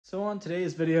So on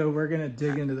today's video, we're gonna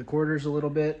dig into the quarters a little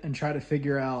bit and try to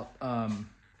figure out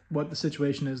what the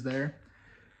situation is there.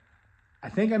 I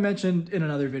think I mentioned in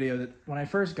another video that when I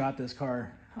first got this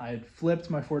car, I had flipped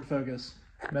my Ford Focus,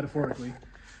 metaphorically,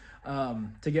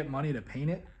 to get money to paint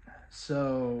it.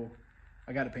 So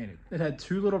I got it painted. It had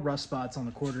two little rust spots on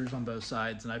the quarters on both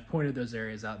sides, and I've pointed those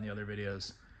areas out in the other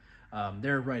videos.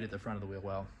 They're right at the front of the wheel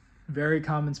well. Very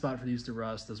common spot for these to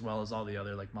rust, as well as all the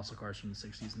other like muscle cars from the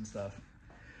 60s and stuff.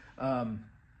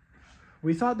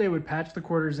 We thought they would patch the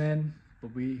quarters in,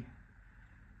 but we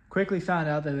quickly found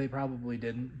out that they probably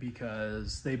didn't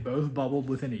because they both bubbled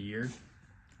within a year.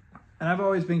 And I've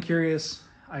always been curious.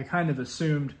 I kind of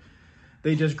assumed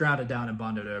they just ground it down and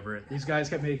bonded over it. These guys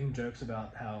kept making jokes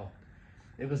about how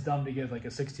it was dumb to give like a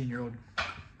 16-year-old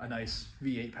a nice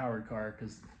V8 powered car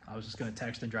because I was just going to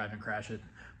text and drive and crash it,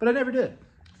 but I never did.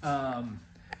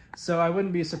 So I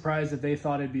wouldn't be surprised if they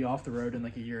thought it'd be off the road in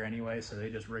like a year anyway, so they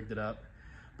just rigged it up.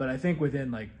 But I think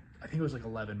within I think it was like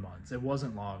 11 months. It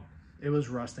wasn't long. It was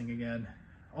rusting again,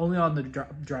 only on the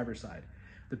driver's side.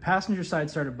 The passenger side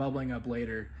started bubbling up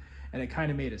later, and it kind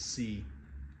of made a C,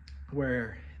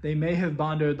 where they may have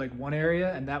bondoed like one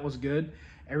area, and that was good.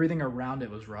 Everything around it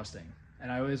was rusting,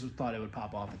 and I always thought it would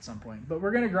pop off at some point. But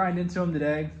we're gonna grind into them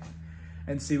today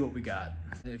and see what we got.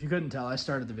 If you couldn't tell, I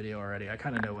started the video already. I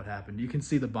kind of know what happened. You can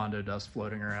see the Bondo dust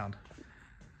floating around.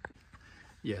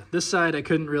 Yeah, this side I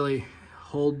couldn't really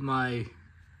hold my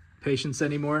patience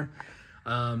anymore.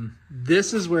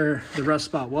 This is where the rust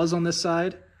spot was on this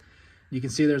side. You can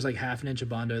see there's like half an inch of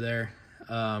Bondo there,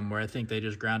 where I think they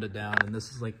just ground it down. And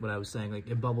this is like what I was saying, like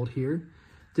it bubbled here,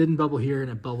 didn't bubble here,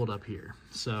 and it bubbled up here.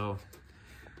 So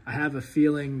I have a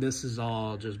feeling this is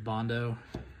all just Bondo.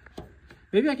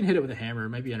 Maybe I can hit it with a hammer. It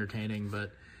might be entertaining,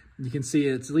 but you can see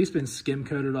it's at least been skim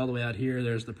coated all the way out here.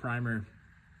 There's the primer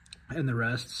and the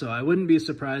rest. So I wouldn't be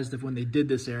surprised if when they did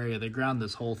this area, they ground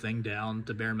this whole thing down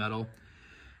to bare metal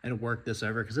and worked this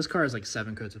over, because this car has like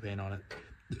 7 coats of paint on it.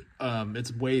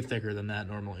 It's way thicker than that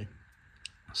normally.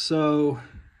 So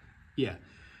yeah,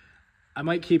 I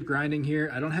might keep grinding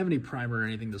here. I don't have any primer or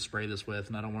anything to spray this with,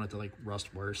 and I don't want it to like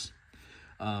rust worse.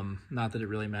 Not that it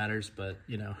really matters, but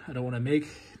you know, I don't want to make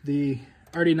the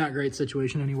already not great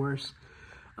situation any worse.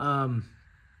 And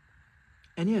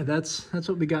yeah, that's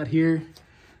what we got here.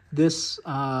 This,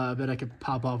 I bet I could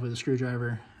pop off with a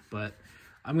screwdriver, but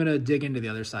I'm going to dig into the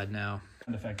other side now.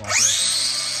 Effect like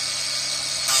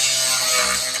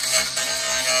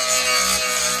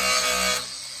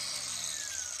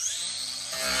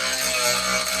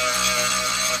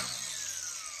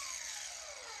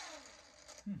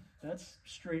That's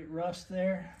straight rust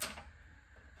there.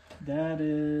 That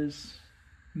is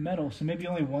metal, so maybe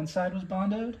only one side was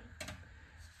bondoed.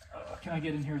 Can I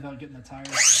get in here without getting the tires?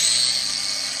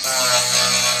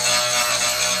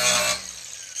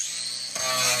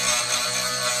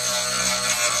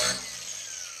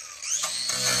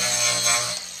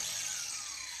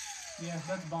 Yeah,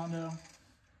 that's Bondo.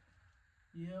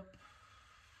 Yep.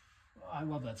 I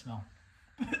love that smell.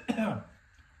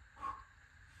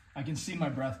 I can see my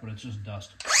breath, but it's just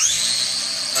dust.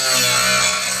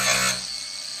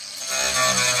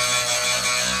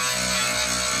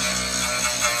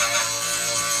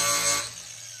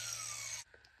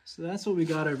 So that's what we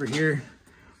got over here.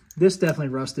 This definitely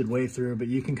rusted way through, but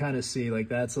you can kind of see like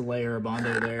that's a layer of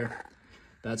Bondo there.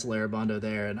 That's a layer of Bondo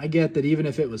there. And I get that even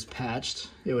if it was patched,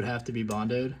 it would have to be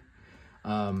bondoed.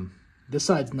 This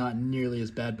side's not nearly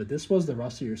as bad, but this was the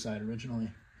rustier side originally,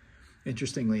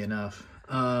 interestingly enough.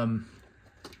 Yeah,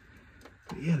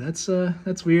 that's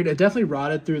weird. It definitely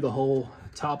rotted through the whole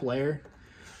top layer,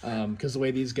 because the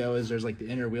way these go is there's like the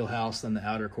inner wheelhouse, then the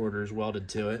outer quarter is welded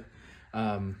to it.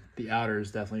 The outer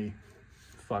is definitely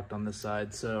fucked on this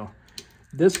side. So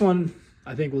this one,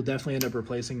 I think we'll definitely end up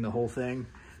replacing the whole thing,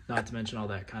 not to mention all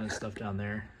that kind of stuff down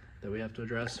there that we have to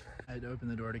address. I had to open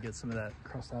the door to get some of that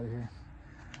crust out of here.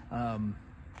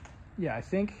 Yeah, I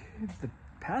think the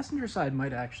passenger side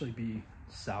might actually be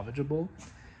salvageable,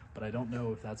 but I don't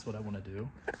know if that's what I want to do.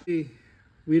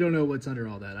 We don't know what's under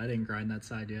all that. I didn't grind that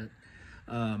side yet.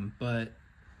 But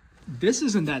this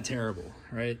isn't that terrible,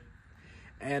 right?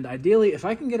 And ideally, if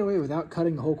I can get away without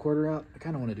cutting the whole quarter out, I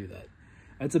kind of want to do that.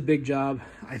 That's a big job.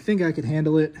 I think I could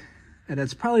handle it, and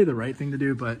that's probably the right thing to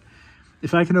do, but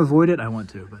if I can avoid it, I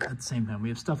want to. But at the same time, we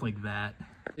have stuff like that.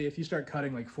 If you start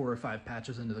cutting like 4 or 5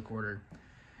 patches into the quarter,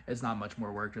 it's not much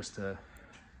more work just to,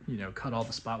 you know, cut all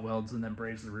the spot welds and then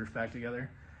braze the roof back together.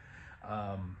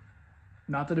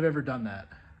 Not that I've ever done that,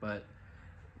 but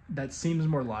that seems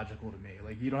more logical to me.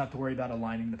 Like, you don't have to worry about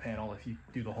aligning the panel if you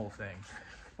do the whole thing,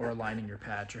 or aligning your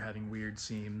patch, or having weird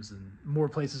seams and more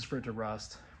places for it to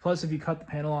rust. Plus, if you cut the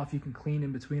panel off, you can clean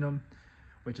in between them,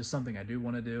 which is something I do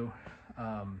want to do.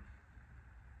 But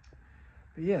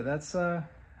yeah, that's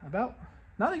about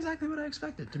not exactly what I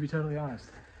expected, to be totally honest.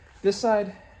 This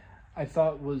side I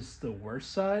thought was the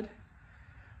worst side,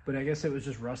 but I guess it was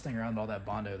just rusting around all that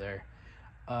Bondo there.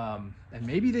 And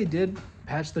maybe they did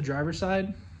patch the driver's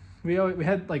side. We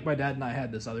had, like, my dad and I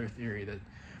had this other theory that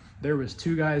there was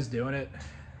two guys doing it.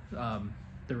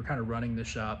 They were kind of running the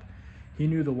shop. He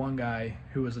knew the one guy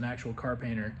who was an actual car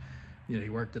painter. You know, he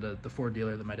worked at the Ford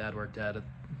dealer that my dad worked at,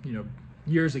 you know,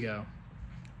 years ago.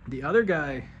 The other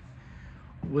guy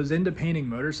was into painting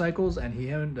motorcycles, and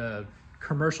he owned a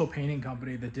commercial painting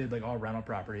company that did like all rental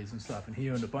properties and stuff, and he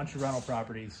owned a bunch of rental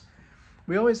properties.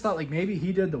 We always thought like maybe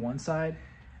he did the one side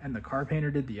and the car painter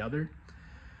did the other,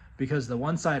 because the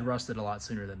one side rusted a lot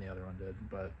sooner than the other one did.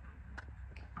 But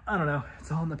I don't know,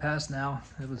 it's all in the past now.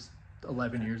 It was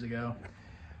 11 years ago.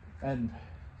 And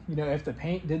you know, if the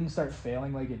paint didn't start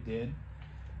failing like it did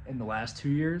in the last 2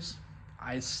 years,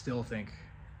 I still think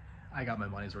I got my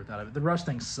money's worth out of it. The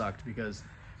rusting sucked because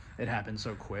it happened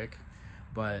so quick,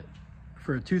 but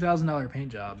for a $2,000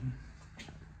 paint job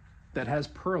that has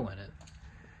pearl in it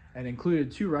and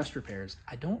included 2 rust repairs,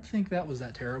 I don't think that was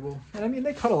that terrible. And I mean,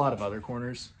 they cut a lot of other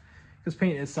corners because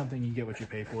paint is something you get what you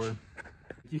pay for.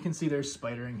 You can see there's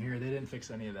spidering here. They didn't fix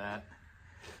any of that.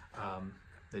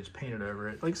 They just painted over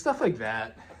it. Like stuff like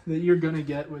that you're gonna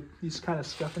get with these kind of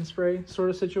scuff and spray sort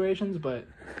of situations. But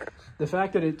the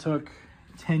fact that it took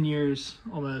 10 years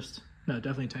almost, no,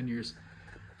 definitely 10 years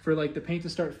for like the paint to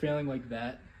start failing like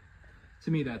that,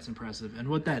 to me, that's impressive. And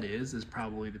what that is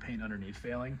probably the paint underneath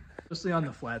failing, mostly on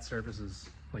the flat surfaces,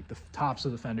 like the tops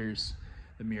of the fenders,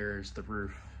 the mirrors, the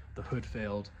roof, the hood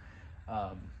failed,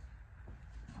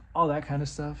 all that kind of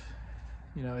stuff.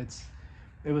 You know,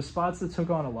 it was spots that took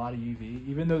on a lot of UV,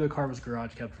 even though the car was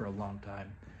garage kept for a long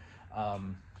time.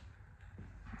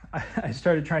 I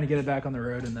started trying to get it back on the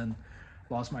road and then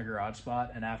lost my garage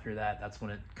spot, and after that, that's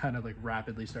when it kind of like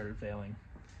rapidly started failing.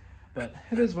 But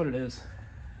it is what it is.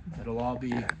 It'll all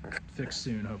be fixed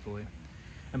soon, hopefully.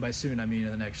 And by soon, I mean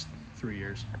in the next 3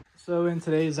 years. So in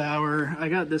today's hour, I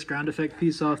got this ground effect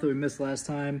piece off that we missed last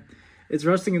time. It's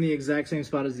rusting in the exact same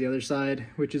spot as the other side,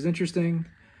 which is interesting.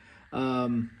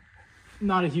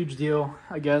 Not a huge deal,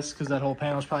 I guess, because that whole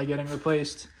panel is probably getting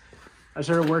replaced. I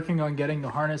started working on getting the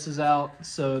harnesses out,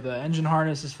 so the engine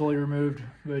harness is fully removed,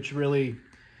 which really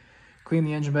cleaned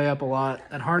the engine bay up a lot.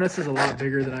 That harness is a lot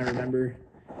bigger than I remember.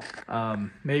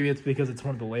 Maybe it's because it's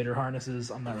one of the later harnesses,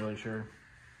 I'm not really sure.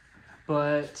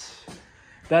 But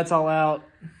that's all out.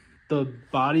 The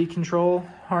body control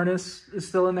harness is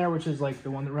still in there, which is like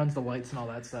the one that runs the lights and all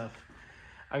that stuff.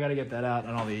 I got to get that out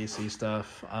and all the AC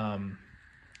stuff.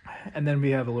 And then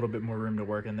we have a little bit more room to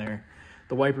work in there.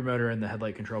 The wiper motor and the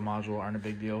headlight control module aren't a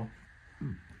big deal.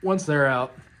 Once they're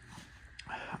out,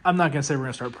 I'm not going to say we're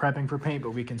going to start prepping for paint,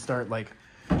 but we can start like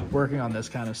working on this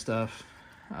kind of stuff.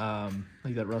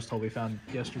 Like that rust hole we found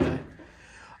yesterday.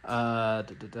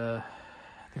 The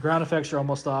ground effects are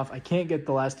almost off. I can't get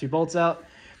the last 2 bolts out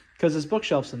because this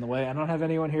bookshelf's in the way. I don't have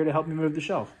anyone here to help me move the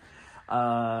shelf.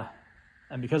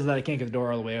 And because of that, I can't get the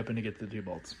door all the way open to get the 2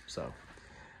 bolts. So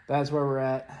that's where we're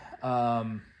at.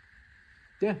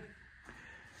 Yeah,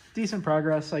 decent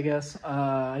progress, I guess.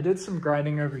 I did some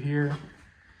grinding over here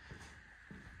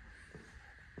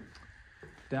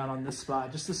down on this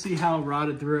spot just to see how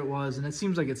rotted through it was, and it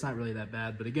seems like it's not really that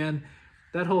bad. But again,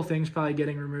 that whole thing's probably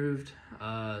getting removed, so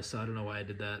I don't know why I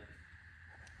did that.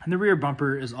 And the rear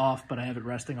bumper is off, but I have it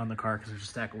resting on the car because there's a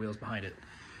stack of wheels behind it.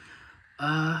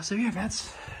 So yeah,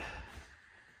 that's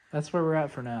where we're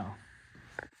at for now.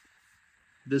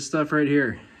 This stuff right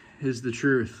here is the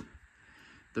truth.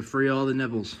 The free all the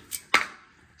nibbles.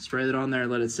 Spray it on there,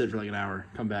 let it sit for like an hour,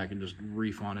 come back and just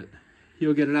reef on it.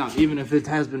 You'll get it out, even if it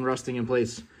has been rusting in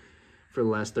place for the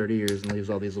last 30 years and leaves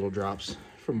all these little drops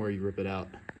from where you rip it out.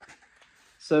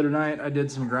 So tonight I did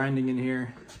some grinding in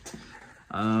here,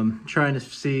 trying to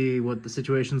see what the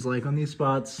situation's like on these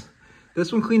spots.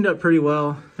 This one cleaned up pretty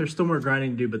well. There's still more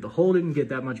grinding to do, but the hole didn't get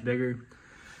that much bigger.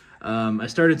 I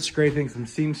started scraping some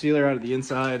seam sealer out of the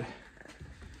inside.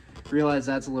 Realized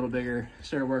that's a little bigger.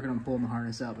 Started working on pulling the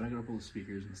harness out, but I gotta pull the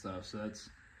speakers and stuff, so that's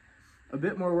a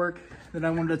bit more work than I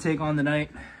wanted to take on tonight.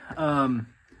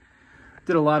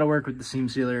 Did a lot of work with the seam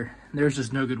sealer. There's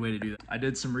just no good way to do that. I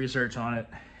did some research on it,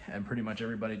 and pretty much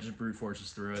everybody just brute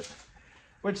forces through it,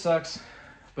 which sucks,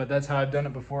 but that's how I've done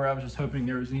it before. I was just hoping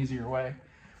there was an easier way.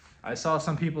 I saw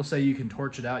some people say you can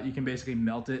torch it out. You can basically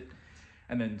melt it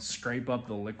and then scrape up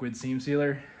the liquid seam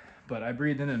sealer. But I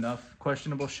breathe in enough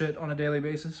questionable shit on a daily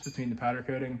basis between the powder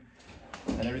coating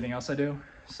and everything else I do.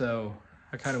 So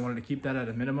I kind of wanted to keep that at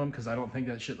a minimum because I don't think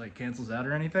that shit like cancels out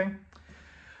or anything.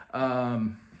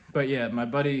 But yeah, my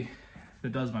buddy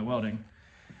that does my welding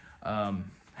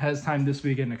has time this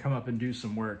weekend to come up and do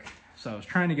some work. So I was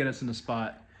trying to get us in a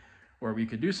spot where we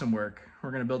could do some work. We're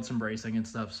going to build some bracing and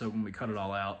stuff, so when we cut it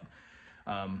all out,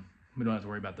 we don't have to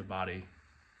worry about the body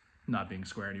not being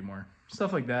square anymore.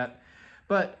 Stuff like that.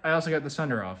 But I also got the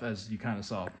sender off, as you kind of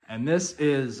saw. And this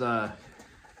is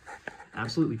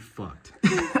absolutely fucked.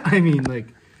 I mean, like,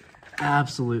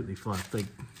 absolutely fucked. Like,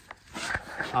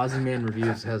 Aussie Man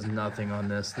Reviews has nothing on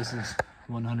this. This is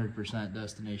 100%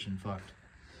 destination fucked.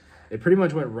 It pretty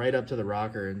much went right up to the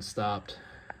rocker and stopped.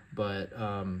 But,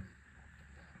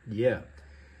 yeah.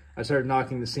 I started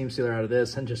knocking the seam sealer out of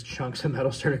this, and just chunks of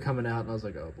metal started coming out, and I was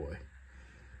like, oh boy.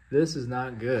 This is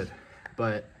not good.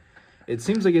 But it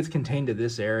seems like it's contained to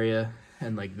this area,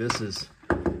 and like this is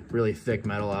really thick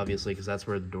metal, obviously, because that's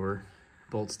where the door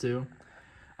bolts to.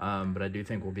 But I do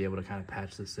think we'll be able to kind of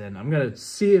patch this in. I'm going to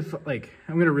see if, like,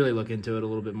 I'm going to really look into it a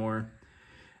little bit more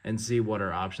and see what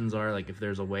our options are. Like, if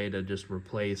there's a way to just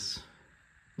replace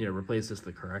this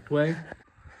the correct way.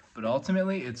 But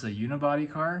ultimately, it's a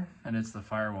unibody car, and it's the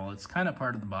firewall. It's kind of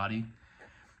part of the body.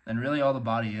 And really all the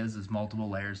body is multiple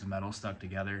layers of metal stuck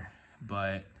together.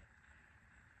 But,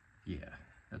 yeah,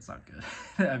 that's not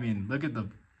good. I mean, look at the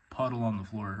puddle on the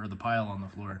floor, or the pile on the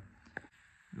floor.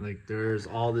 Like, there's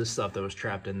all this stuff that was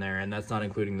trapped in there, and that's not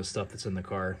including the stuff that's in the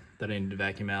car that I need to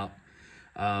vacuum out.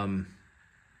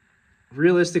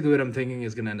 Realistically, what I'm thinking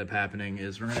is going to end up happening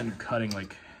is we're going to end up cutting,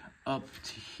 like, up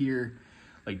to here,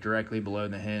 like, directly below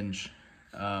the hinge,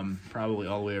 probably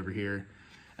all the way over here,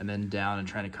 and then down and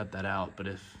trying to cut that out. But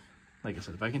if, like I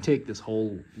said, if I can take this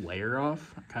whole layer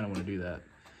off, I kind of want to do that.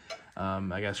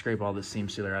 I got to scrape all this seam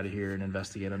sealer out of here and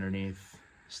investigate underneath,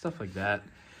 stuff like that.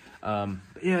 But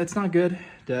yeah, it's not good.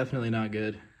 Definitely not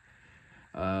good.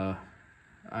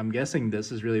 I'm guessing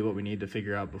this is really what we need to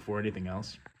figure out before anything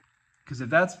else. Because if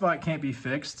that spot can't be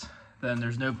fixed, then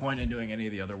there's no point in doing any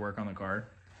of the other work on the car.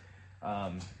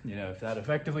 You know, if that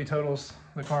effectively totals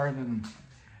the car, then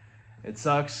it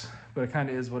sucks, but it kind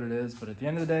of is what it is. But at the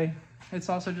end of the day, it's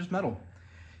also just metal.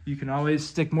 You can always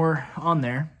stick more on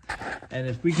there. And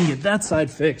if we can get that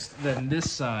side fixed, then this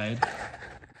side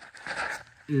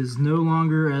is no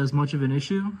longer as much of an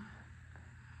issue.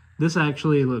 This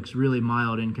actually looks really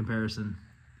mild in comparison,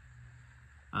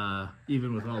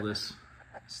 even with all this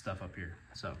stuff up here.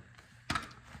 So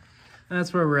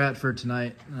that's where we're at for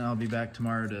tonight, and I'll be back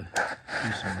tomorrow to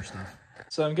do some more stuff.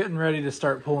 So I'm getting ready to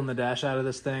start pulling the dash out of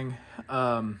this thing,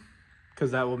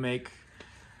 because that will make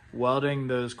welding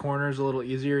those corners a little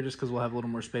easier, just because we'll have a little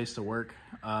more space to work.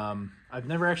 I've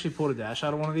never actually pulled a dash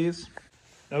out of one of these.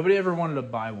 Nobody ever wanted to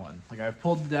buy one. Like, I've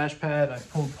pulled the dash pad, I've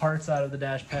pulled parts out of the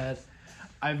dash pad.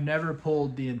 I've never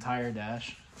pulled the entire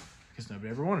dash because nobody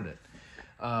ever wanted it.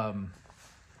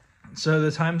 So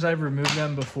the times I've removed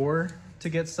them before to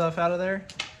get stuff out of there,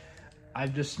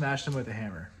 I've just smashed them with a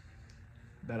hammer.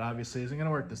 That obviously isn't gonna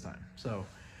work this time. So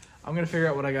I'm gonna figure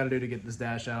out what I gotta do to get this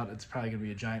dash out. It's probably gonna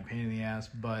be a giant pain in the ass,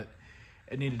 but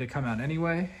it needed to come out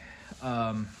anyway.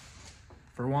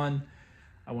 For one,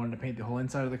 I wanted to paint the whole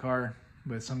inside of the car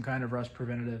with some kind of rust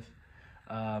preventative.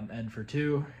 And for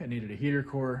two, it needed a heater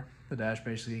core. The dash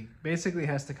basically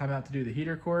has to come out to do the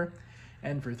heater core.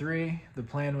 And for three, the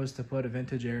plan was to put a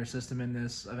vintage air system in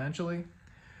this eventually.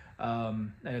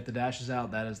 And if the dash is out,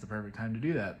 that is the perfect time to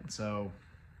do that. So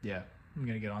yeah, I'm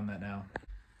gonna get on that now.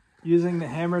 Using the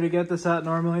hammer to get this out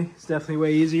normally is definitely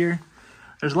way easier.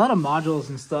 There's a lot of modules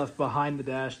and stuff behind the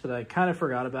dash that I kind of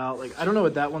forgot about. Like, I don't know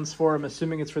what that one's for. I'm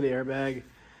assuming it's for the airbag.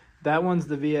 That one's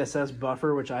the VSS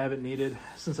buffer, which I haven't needed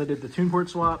since I did the tune port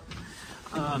swap.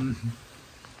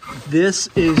 This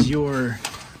is your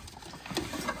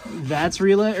VATS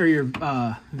relay, or your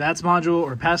VATS module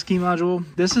or passkey module.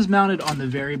 This is mounted on the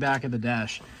very back of the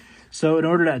dash. So in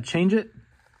order to change it,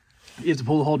 you have to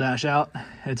pull the whole dash out.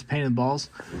 It's a pain in the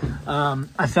balls.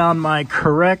 I found my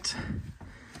correct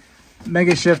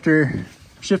mega shifter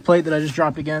shift plate that I just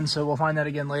dropped again, so we'll find that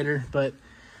again later. But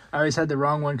I always had the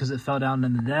wrong one because it fell down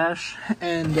in the dash.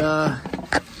 And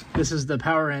this is the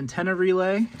power antenna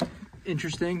relay.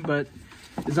 Interesting, but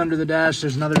it's under the dash.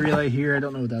 There's another relay here. I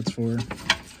don't know what that's for.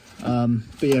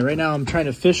 But yeah, right now I'm trying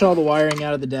to fish all the wiring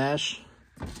out of the dash.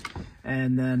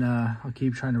 And then I'll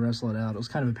keep trying to wrestle it out. It was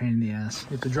kind of a pain in the ass.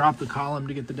 You have to drop the column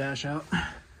to get the dash out.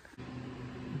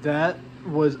 That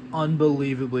was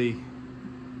unbelievably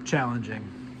challenging.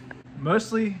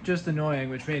 Mostly just annoying,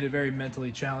 which made it very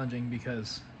mentally challenging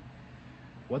because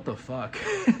what the fuck?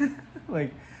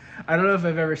 Like, I don't know if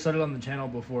I've ever said it on the channel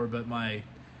before, but my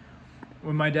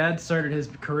when my dad started his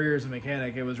career as a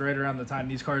mechanic, it was right around the time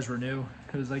these cars were new.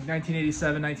 It was like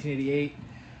 1987, 1988,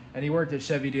 and he worked at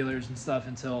Chevy dealers and stuff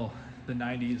until the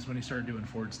 90s when he started doing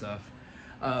Ford stuff.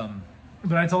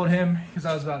 But I told him, because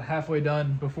I was about halfway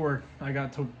done before I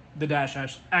got to the dash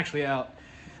actually out,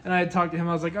 and I had talked to him.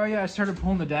 I was like, oh yeah, I started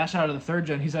pulling the dash out of the 3rd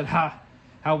gen. He said, how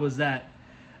was that?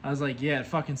 I was like, yeah, it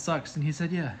fucking sucks. And he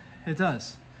said, yeah, it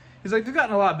does. He's like, they've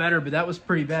gotten a lot better, but that was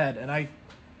pretty bad. And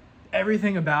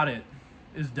everything about it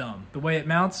is dumb. The way it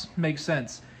mounts makes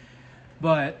sense.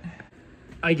 But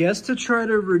I guess to try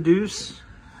to reduce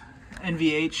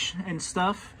NVH and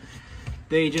stuff,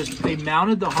 they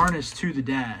mounted the harness to the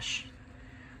dash.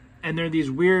 And they're these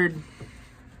weird,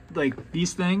 like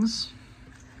these things.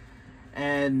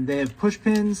 And they have push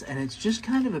pins, and it's just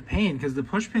kind of a pain because the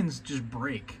push pins just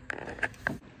break.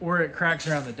 Or it cracks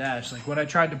around the dash. Like when I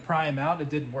tried to pry them out, it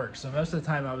didn't work. So most of the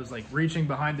time I was like reaching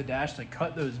behind the dash to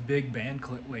cut those big band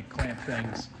clamp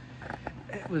things.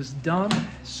 It was dumb.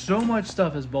 So much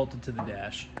stuff is bolted to the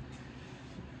dash.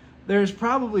 There's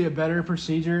probably a better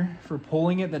procedure for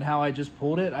pulling it than how I just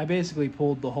pulled it. I basically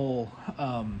pulled the whole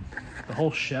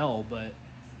shell, but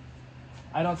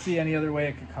I don't see any other way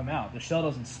it could come out. The shell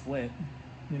doesn't split.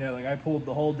 You know, like I pulled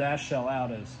the whole dash shell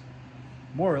out as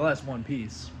more or less one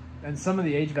piece. And some of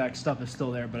the HVAC stuff is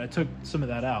still there, but I took some of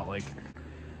that out. Like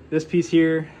this piece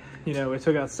here, you know, I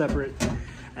took out separate.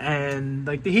 And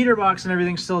like the heater box and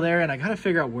everything's still there, and I gotta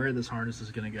figure out where this harness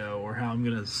is gonna go or how I'm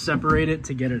gonna separate it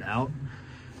to get it out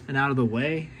and out of the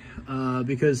way.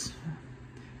 Because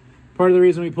part of the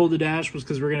reason we pulled the dash was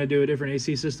because we're gonna do a different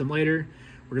AC system later.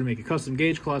 We're gonna make a custom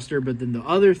gauge cluster, but then the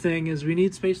other thing is we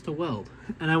need space to weld.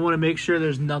 And I wanna make sure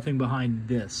there's nothing behind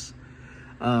this.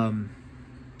 So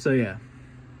yeah,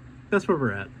 that's where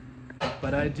we're at.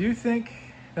 But I do think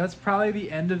that's probably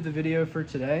the end of the video for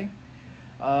today.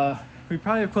 We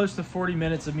probably have close to 40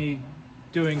 minutes of me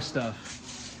doing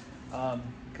stuff.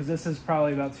 Because this is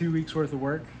probably about 2 weeks worth of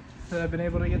work that I've been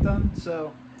able to get done.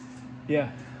 So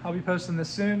yeah, I'll be posting this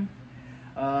soon.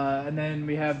 And then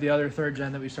we have the other 3rd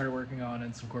gen that we started working on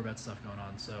and some Corvette stuff going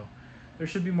on. So there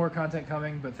should be more content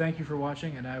coming, but thank you for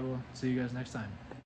watching, and I will see you guys next time.